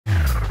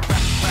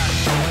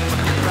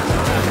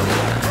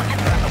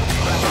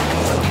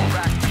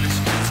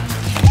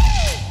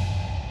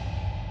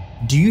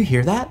Do you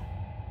hear that?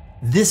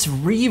 This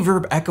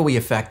reverb echoey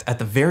effect at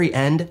the very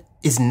end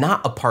is not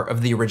a part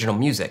of the original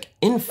music.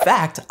 In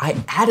fact,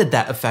 I added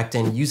that effect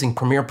in using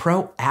Premiere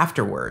Pro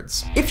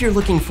afterwards. If you're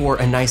looking for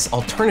a nice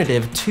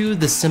alternative to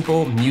the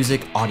simple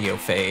music audio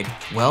fade,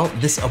 well,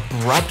 this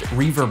abrupt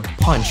reverb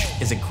punch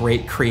is a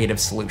great creative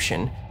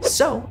solution.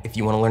 So if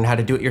you want to learn how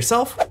to do it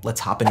yourself,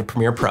 let's hop into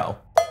Premiere Pro.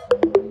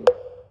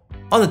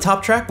 On the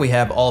top track, we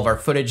have all of our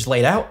footage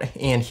laid out,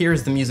 and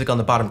here's the music on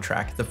the bottom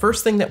track. The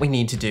first thing that we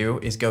need to do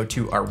is go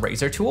to our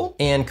razor tool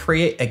and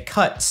create a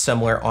cut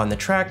somewhere on the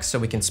track so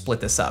we can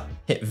split this up.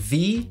 Hit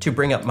V to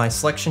bring up my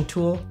selection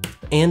tool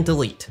and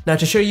delete. Now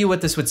to show you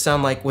what this would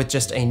sound like with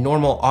just a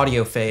normal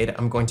audio fade,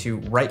 I'm going to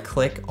right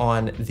click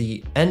on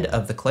the end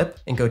of the clip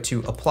and go to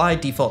Apply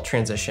Default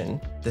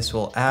Transition. This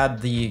will add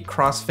the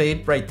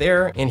crossfade right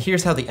there, and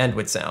here's how the end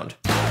would sound.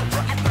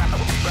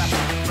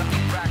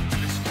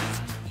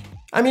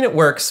 I mean, it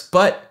works,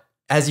 but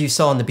as you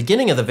saw in the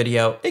beginning of the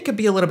video, it could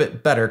be a little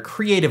bit better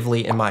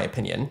creatively, in my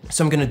opinion.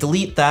 So I'm gonna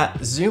delete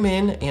that, zoom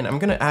in, and I'm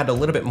gonna add a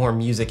little bit more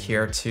music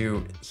here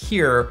to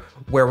hear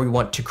where we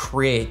want to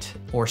create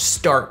or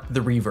start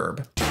the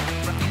reverb.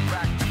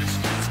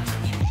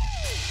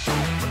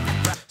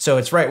 So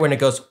it's right when it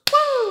goes,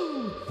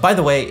 woo! By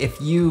the way,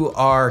 if you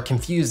are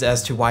confused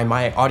as to why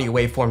my audio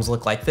waveforms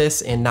look like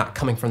this and not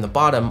coming from the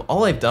bottom,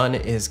 all I've done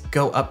is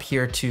go up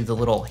here to the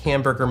little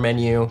hamburger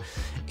menu,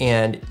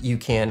 and you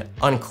can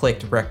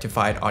unclick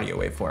rectified audio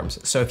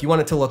waveforms. So if you want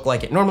it to look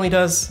like it normally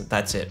does,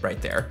 that's it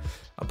right there.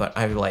 But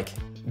I like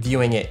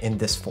viewing it in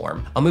this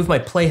form. I'll move my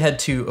playhead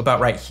to about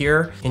right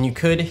here, and you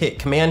could hit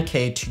Command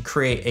K to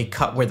create a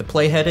cut where the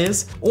playhead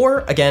is,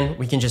 or again,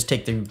 we can just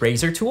take the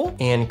razor tool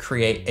and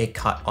create a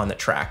cut on the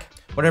track.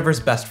 Whatever's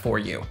best for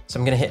you. So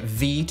I'm gonna hit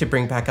V to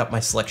bring back up my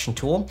selection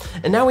tool.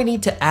 And now we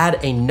need to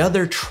add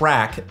another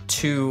track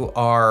to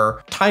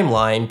our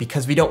timeline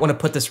because we don't wanna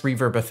put this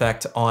reverb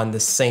effect on the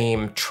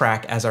same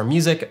track as our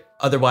music.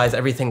 Otherwise,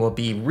 everything will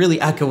be really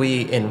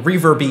echoey and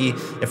reverby,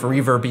 if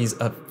reverby's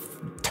a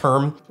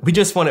term. We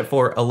just want it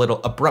for a little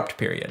abrupt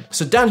period.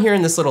 So down here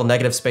in this little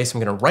negative space, I'm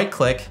gonna right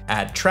click,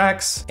 add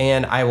tracks,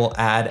 and I will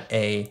add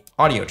a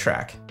audio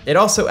track. It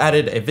also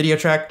added a video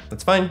track,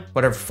 that's fine,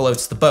 whatever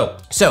floats the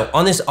boat. So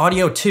on this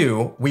audio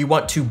 2, we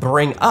want to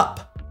bring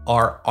up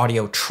our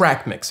audio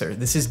track mixer.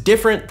 This is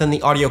different than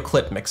the audio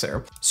clip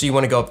mixer. So you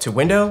wanna go up to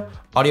Window,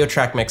 Audio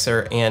Track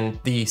Mixer, and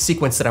the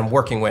sequence that I'm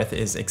working with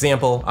is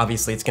example.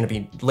 Obviously it's gonna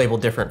be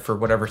labeled different for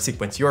whatever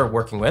sequence you're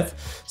working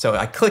with. So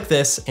I click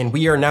this and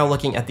we are now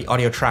looking at the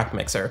audio track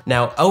mixer.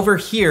 Now over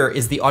here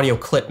is the audio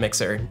clip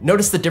mixer.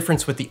 Notice the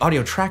difference with the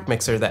audio track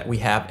mixer that we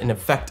have an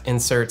effect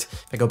insert.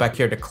 If I go back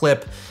here to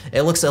clip,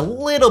 it looks a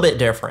little bit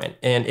different.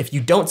 And if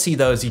you don't see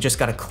those, you just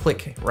gotta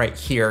click right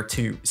here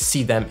to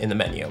see them in the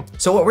menu.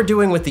 So what we're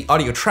doing with the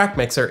audio track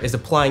mixer is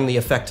applying the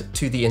effect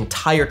to the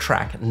entire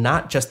track,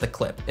 not just the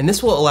clip. And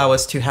this will allow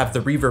us to have the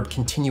reverb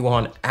continue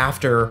on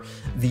after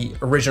the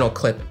original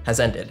clip has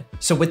ended.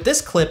 So with this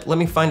clip, let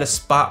me find a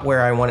spot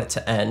where I want it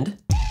to end.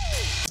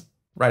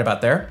 Right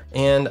about there.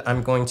 And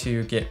I'm going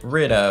to get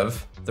rid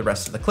of the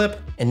rest of the clip.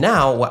 And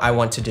now what I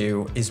want to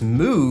do is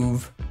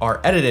move our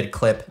edited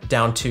clip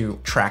down to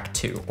track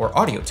 2 or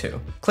audio 2.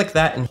 Click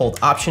that and hold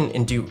Option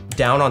and do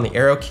down on the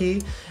arrow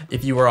key.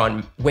 If you were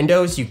on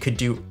Windows, you could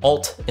do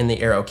Alt and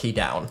the arrow key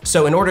down.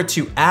 So in order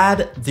to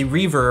add the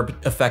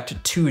reverb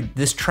effect to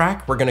this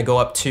track, we're gonna go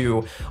up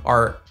to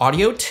our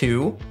audio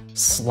 2,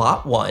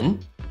 slot 1,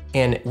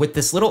 and with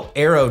this little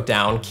arrow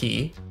down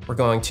key, we're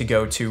going to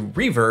go to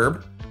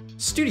Reverb,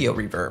 Studio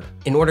Reverb.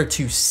 In order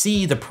to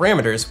see the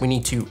parameters, we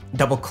need to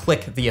double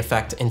click the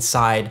effect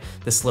inside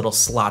this little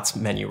slots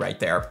menu right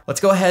there.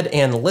 Let's go ahead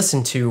and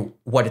listen to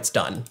what it's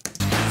done.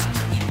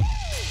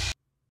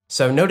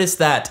 So notice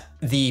that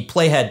the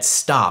playhead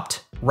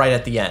stopped right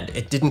at the end.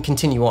 It didn't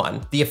continue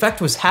on. The effect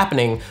was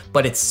happening,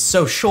 but it's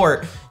so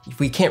short,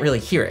 we can't really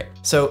hear it.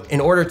 So in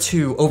order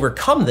to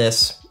overcome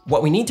this,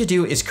 what we need to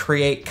do is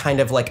create kind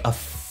of like a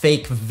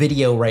fake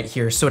video right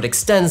here so it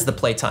extends the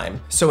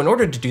playtime. So in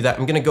order to do that,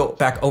 I'm gonna go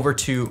back over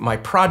to my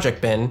project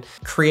bin,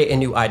 create a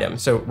new item.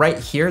 So right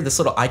here, this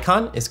little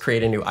icon is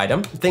create a new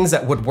item. Things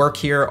that would work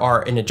here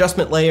are an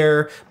adjustment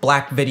layer,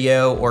 black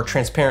video, or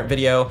transparent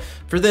video.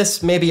 For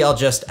this, maybe I'll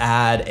just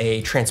add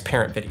a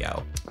transparent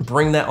video.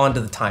 Bring that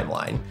onto the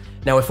timeline.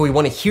 Now, if we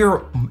want to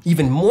hear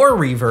even more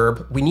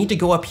reverb, we need to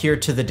go up here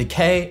to the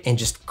decay and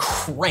just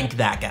crank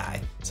that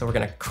guy. So we're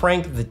gonna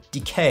crank the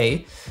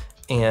decay,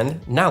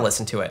 and now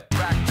listen to it.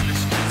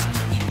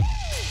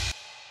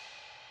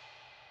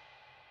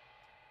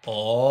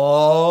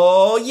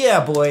 Oh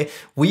yeah, boy.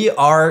 We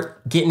are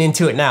getting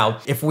into it now.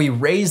 If we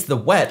raise the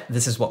wet,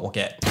 this is what we'll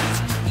get.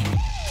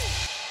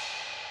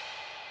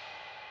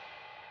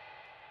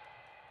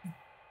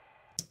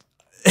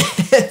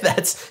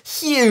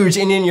 That's huge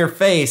and in your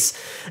face.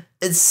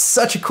 It's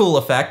such a cool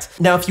effect.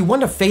 Now, if you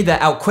want to fade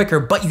that out quicker,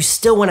 but you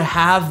still want to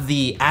have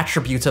the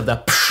attributes of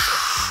the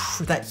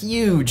that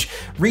huge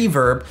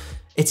reverb,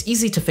 it's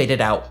easy to fade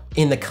it out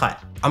in the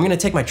cut. I'm gonna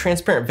take my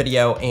transparent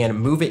video and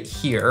move it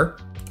here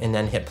and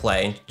then hit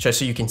play just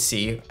so you can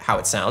see how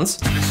it sounds.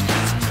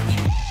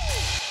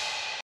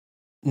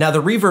 Now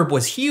the reverb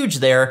was huge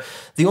there.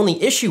 The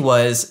only issue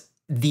was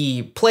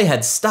the play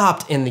had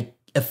stopped and the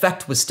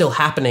effect was still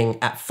happening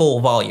at full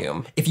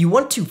volume. If you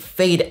want to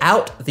fade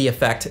out the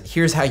effect,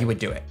 here's how you would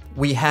do it.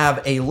 We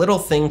have a little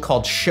thing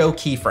called show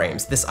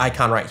keyframes, this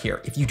icon right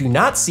here. If you do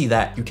not see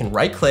that, you can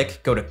right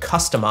click, go to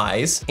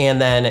customize, and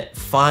then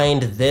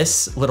find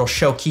this little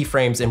show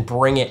keyframes and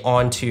bring it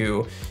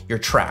onto your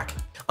track.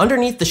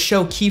 Underneath the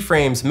show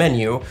keyframes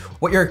menu,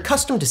 what you're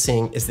accustomed to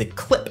seeing is the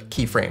clip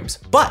keyframes.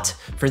 But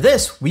for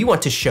this, we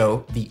want to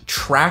show the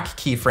track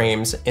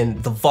keyframes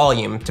and the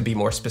volume, to be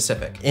more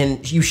specific.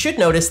 And you should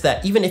notice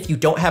that even if you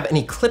don't have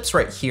any clips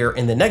right here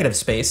in the negative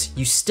space,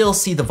 you still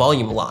see the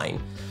volume line.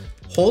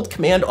 Hold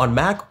Command on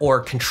Mac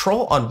or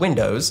Control on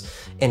Windows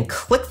and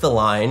click the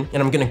line,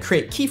 and I'm gonna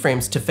create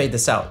keyframes to fade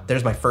this out.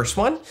 There's my first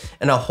one,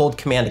 and I'll hold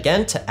Command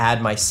again to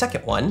add my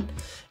second one.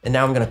 And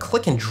now I'm gonna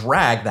click and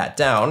drag that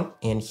down,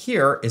 and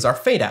here is our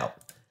fade out.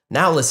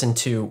 Now listen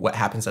to what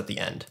happens at the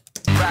end.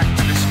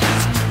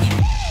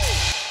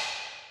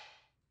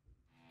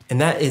 And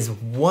that is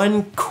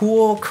one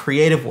cool,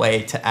 creative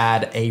way to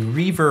add a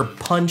reverb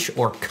punch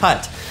or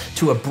cut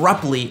to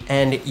abruptly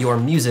end your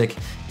music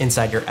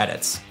inside your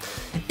edits.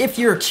 If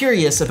you're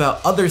curious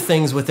about other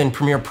things within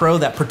Premiere Pro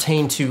that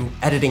pertain to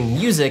editing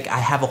music, I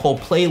have a whole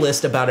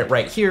playlist about it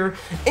right here.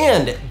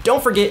 And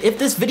don't forget, if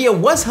this video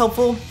was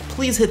helpful,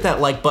 please hit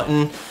that like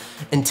button.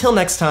 Until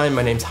next time,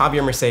 my name's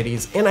Javier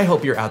Mercedes, and I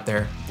hope you're out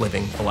there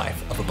living a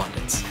life of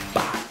abundance.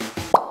 Bye.